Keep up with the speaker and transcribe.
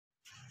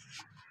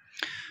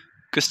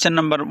Question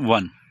number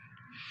 1.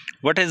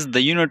 What is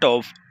the unit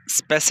of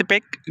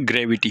specific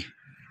gravity?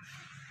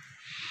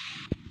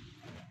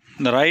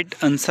 The right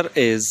answer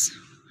is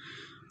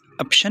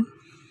option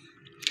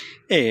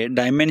A,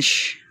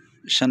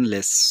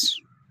 dimensionless.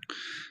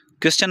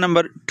 Question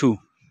number 2.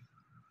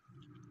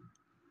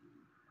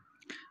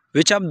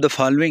 Which of the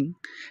following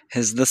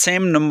has the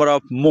same number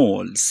of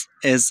moles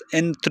as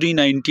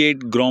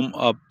N398 gram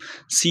of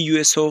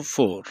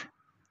CuSO4?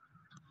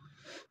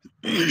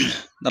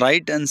 The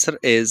right answer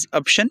is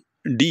option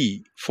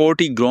D,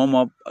 40 gram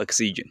of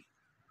oxygen.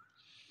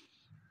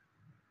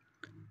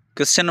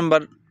 Question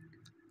number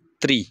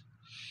 3.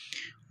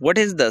 What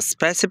is the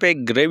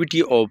specific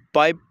gravity of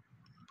 5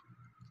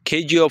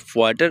 kg of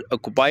water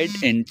occupied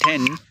in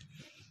 10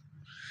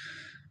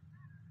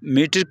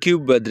 meter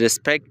cube with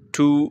respect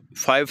to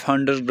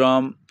 500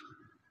 gram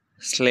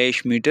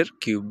 / meter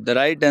cube? The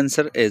right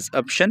answer is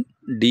option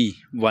D,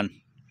 1.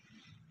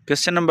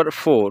 Question number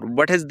 4.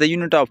 What is the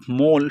unit of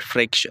mole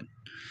fraction?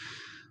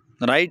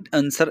 The right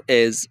answer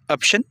is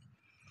option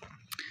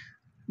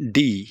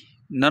D,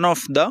 none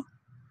of the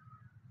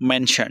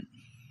mentioned.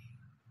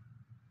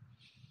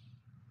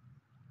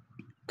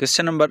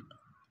 Question number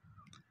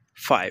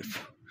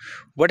 5.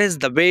 What is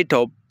the weight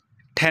of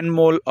 10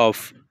 mole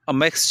of a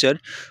mixture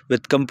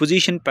with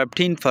composition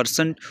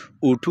 15%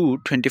 O2,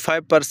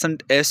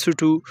 25%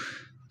 SO2,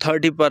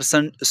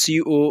 30%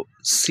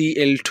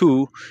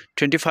 COCl2,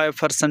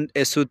 25%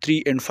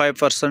 SO3 and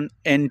 5%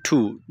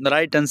 N2? The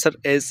right answer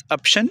is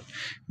option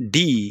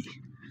D,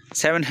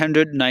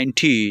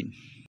 719.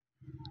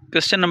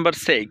 Question number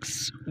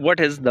 6. What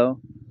is the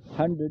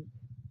 100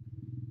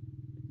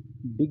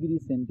 degree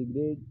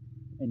centigrade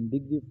and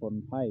degree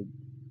Fahrenheit?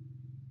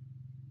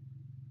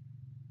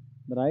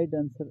 The right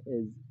answer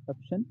is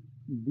option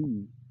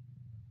B,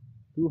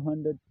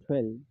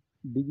 212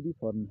 degree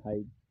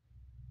Fahrenheit.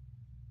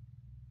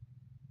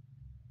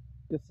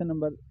 Question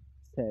number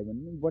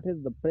 7. What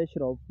is the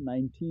pressure of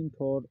 19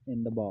 torr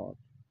in the bar?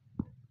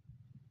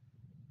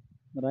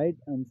 The right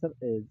answer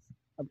is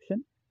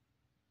option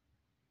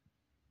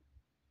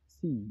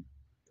C,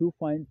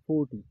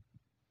 2.40.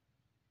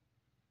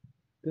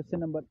 Question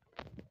number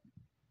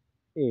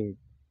 8.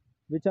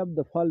 Which of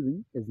the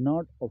following is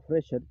not a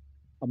pressure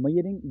a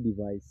measuring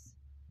device?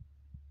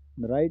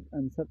 The right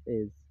answer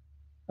is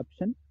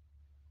option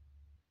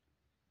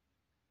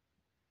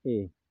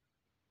A,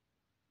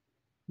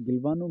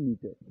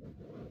 galvanometer.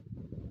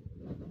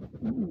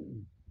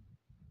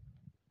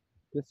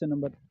 Question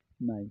number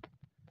 9.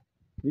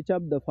 Which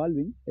of the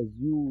following is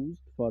used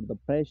for the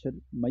pressure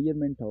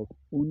measurement of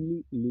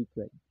only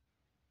liquid?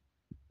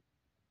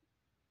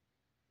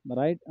 The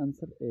right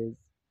answer is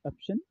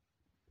option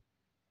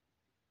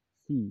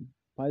C,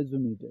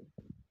 piezometer.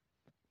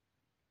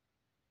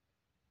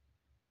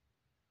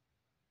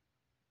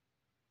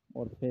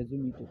 Or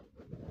piezometer.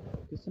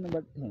 Question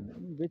number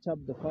 10. Which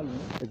of the following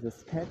is a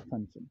stat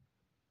function?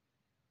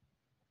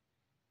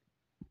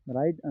 The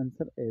right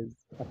answer is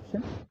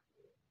option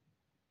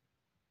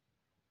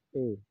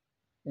A,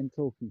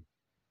 entropy.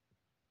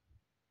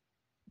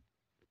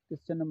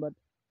 Question number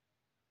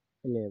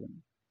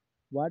 11.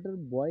 Water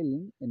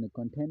boiling in a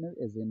container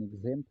is an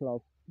example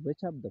of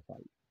which of the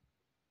following?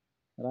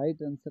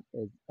 Right answer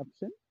is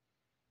option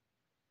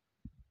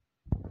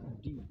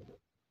D,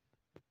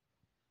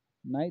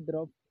 neither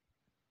of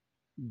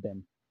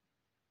them.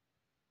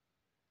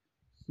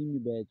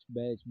 Semi-batch,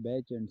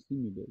 batch and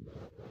semi-batch.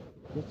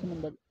 Question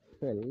number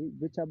 12.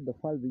 Which of the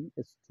following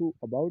is true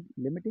about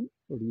limiting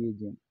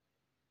reagent?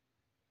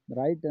 The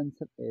right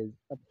answer is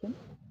option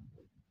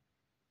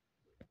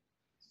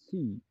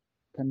C,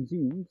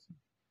 consumes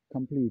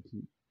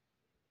completely.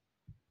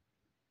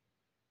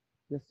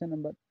 Question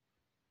number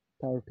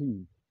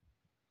 13.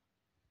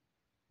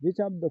 Which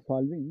of the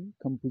following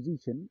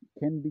composition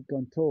can be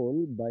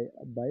controlled by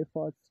a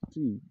bypass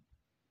tree?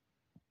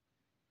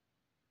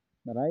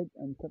 The right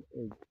answer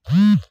is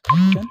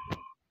option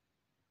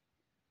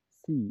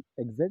C,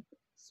 exit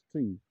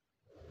tree.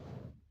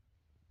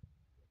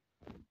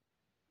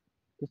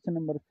 Question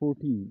number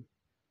 14.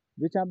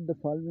 Which of the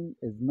following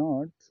is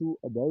not true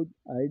about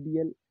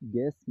ideal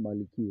gas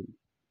molecule?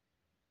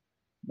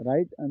 The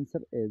right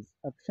answer is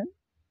option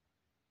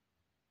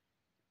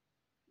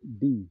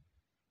D,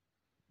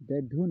 they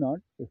do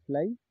not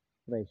apply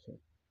pressure.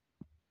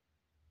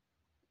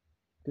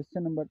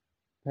 Question number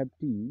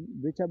 15.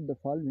 Which of the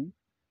following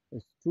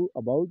is true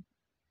about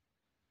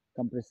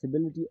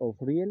compressibility of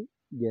real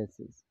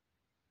gases?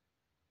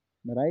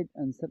 The right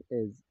answer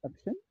is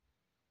option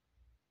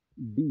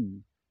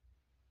D,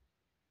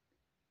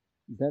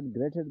 Z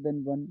greater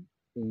than 1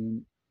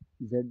 and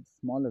Z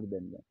smaller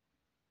than 1.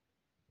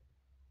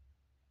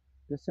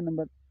 Question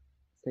number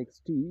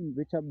 16.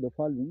 Which of the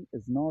following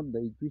is not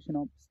the equation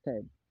of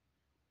state?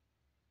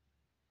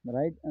 The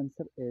right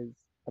answer is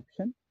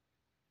option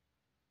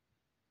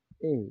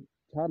A,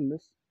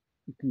 Charles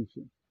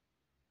equation.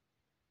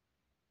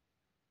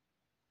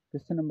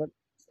 Question number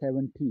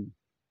 17.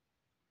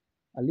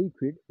 A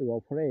liquid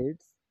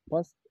evaporates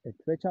first at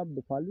which of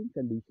the following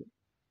condition?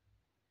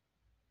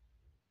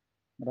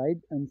 Right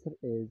answer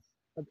is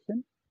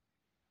option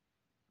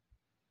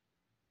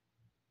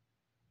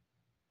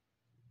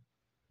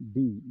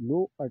D.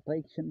 Low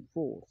attraction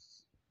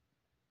force.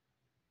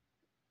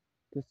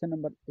 Question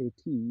number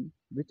 18.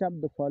 Which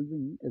of the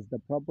following is the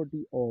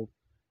property of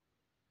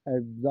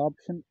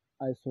absorption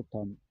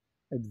isotherm?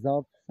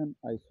 Absorption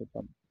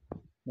isotherm.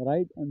 The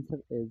right answer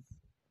is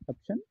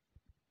option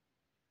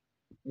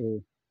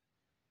A.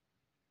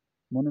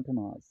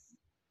 Monotonous.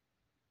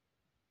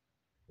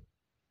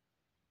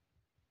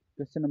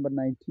 Question number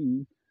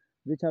 19.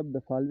 Which of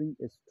the following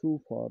is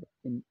true for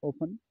in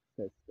open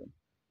system?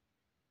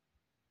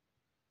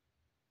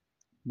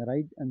 The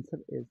right answer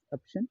is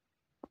option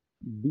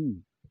B.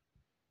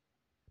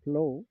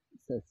 Flow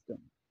system.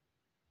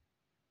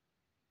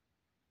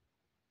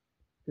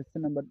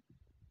 Question number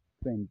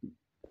 20.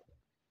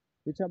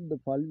 Which of the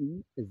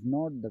following is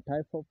not the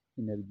type of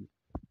energy?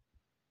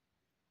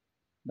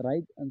 The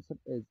right answer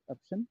is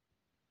option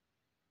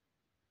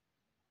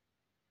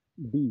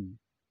D.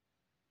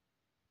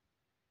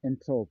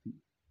 Entropy.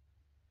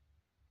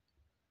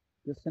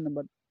 Question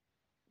number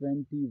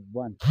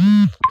 21.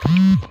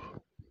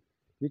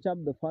 Which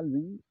of the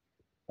following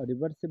a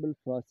reversible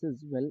process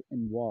will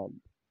involve?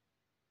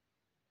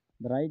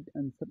 The right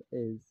answer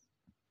is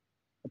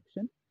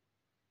option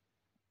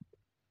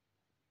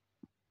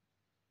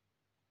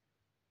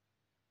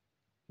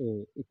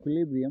A.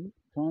 Equilibrium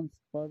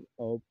transfer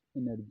of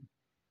energy.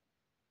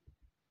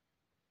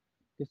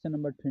 Question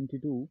number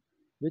 22.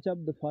 Which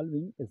of the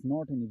following is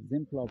not an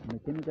example of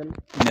mechanical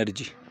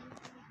energy?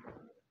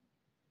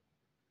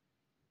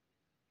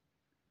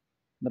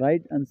 The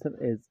right answer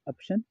is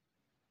option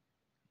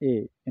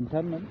A.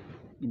 Internal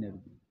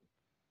energy.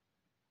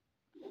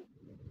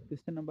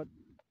 Question number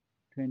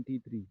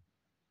 23.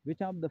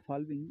 Which of the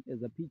following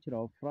is a feature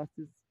of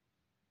process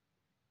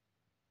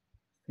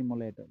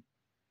simulator?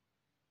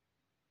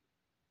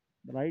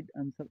 The right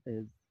answer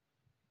is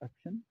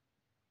option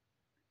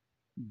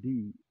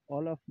D.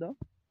 All of the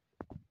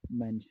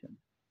mentioned.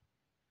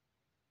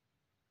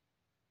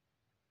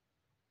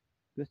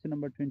 Question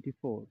number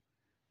 24.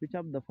 Which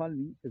of the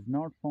following is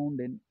not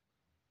found in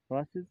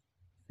process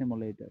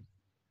simulators?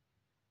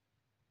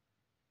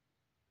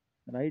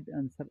 The right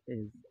answer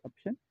is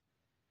option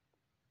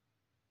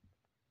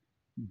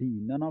D.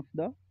 None of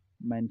the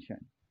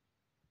mentioned.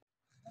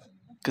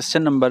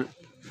 Question number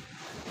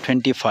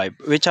 25.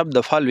 Which of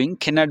the following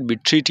cannot be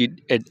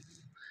treated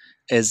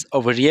as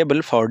a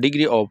variable for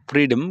degree of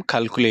freedom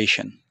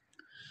calculation?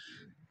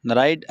 The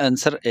right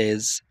answer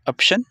is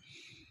option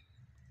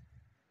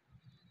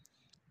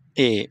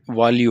A.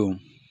 Volume.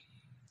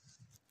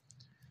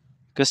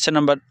 Question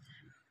number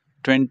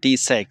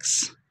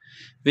 26.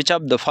 Which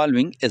of the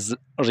following is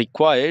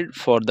required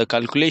for the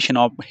calculation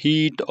of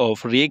heat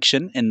of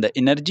reaction in the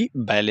energy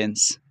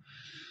balance?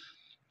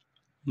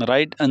 The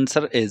right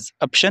answer is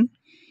option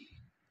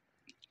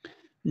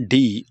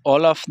D.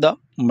 All of the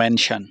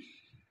mentioned.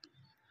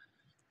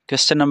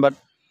 Question number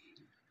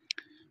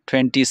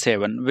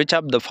 27. Which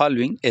of the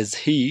following is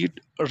heat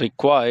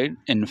required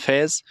in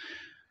phase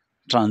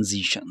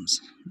transitions?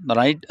 The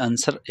right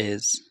answer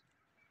is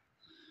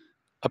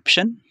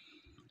option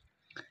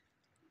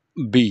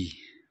B.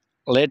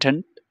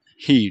 Latent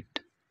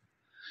heat.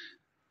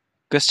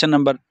 Question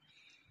number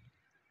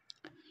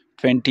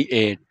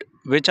 28.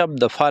 Which of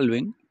the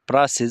following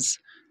process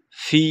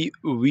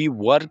we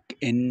work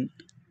in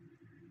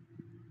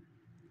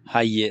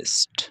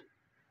highest?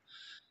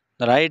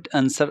 The right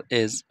answer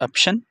is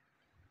option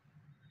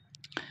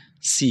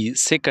C.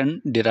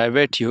 Second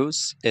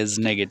derivatives is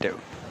negative.